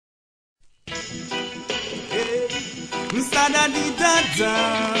Mr. Daddy Dada,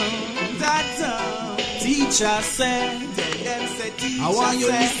 teacher said, I want you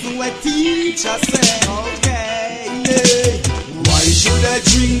to listen what teacher said. Okay, yeah. Why should I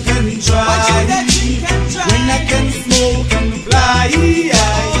drink and drive when I can smoke and fly? Oh,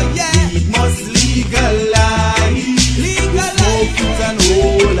 yeah. We must legalize. Smoke it and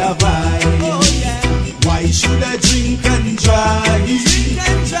all a vibe. Oh, yeah. Why should I drink and drive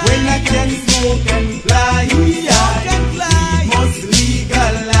when I can smoke and fly? We must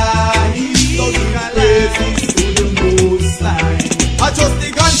legalize. So praises to the Most High. I just the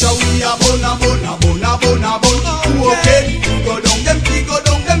ganja we are bun. Okay, go down, them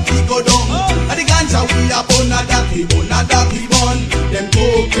go down. And the ganja we are bun, that we bun. Them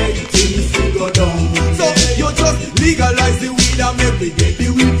cocaine things to go down. So you just legalize the weed and make we get the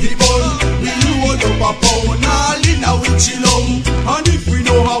weed the bun. We load up a pound, all in a we chill on. And if we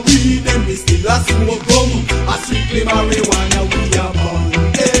know how we, then we still a smoke gum. A strictly marijuana we are bun.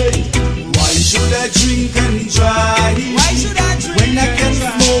 Hey, why should I drink and drive? Why should I drink when I can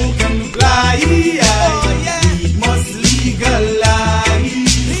smoke and fly? Oh, yeah. We must legalize.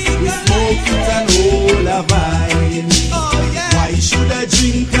 We smoke it and all a vibe. Oh, yeah. Why should I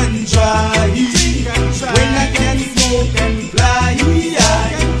drink and drive when I can smoke and fly? We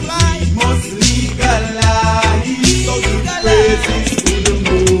must legalize. So give praises to the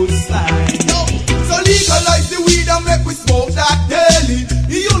Most High. So legalize the weed and make we smoke that daily.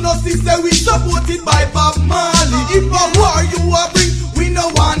 You know, sister, we supported by Bob Marley. If a war you a bring, we no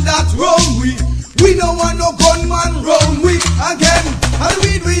want that wrong with. We no want no gunman round with. Again, and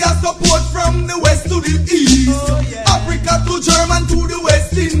we are support from the west to the east. Oh, yeah. Africa to German to the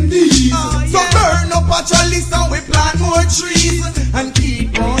West Indies. Oh, yeah. So burn up a chalice and we plant more trees and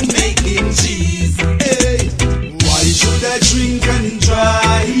keep on making cheese. Hey, why should I drink and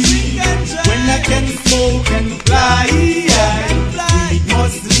drive when I can smoke and fly? We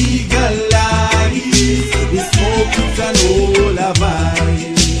must legalize. We smoke it and all a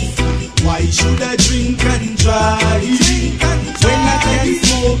vibe. Why should I drink and drive when I can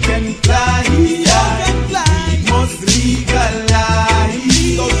smoke and fly? We must legalize.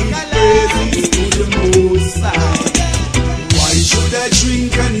 So give praises to the Most High. Why should I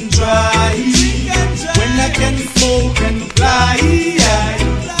drink and drive when I can smoke and fly?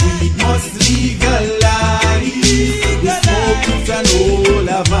 We must legalize. We smoke it and all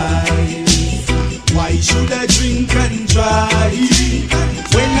a vibe. Why should I drink and drive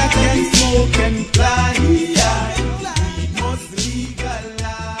when I can smoke and fly?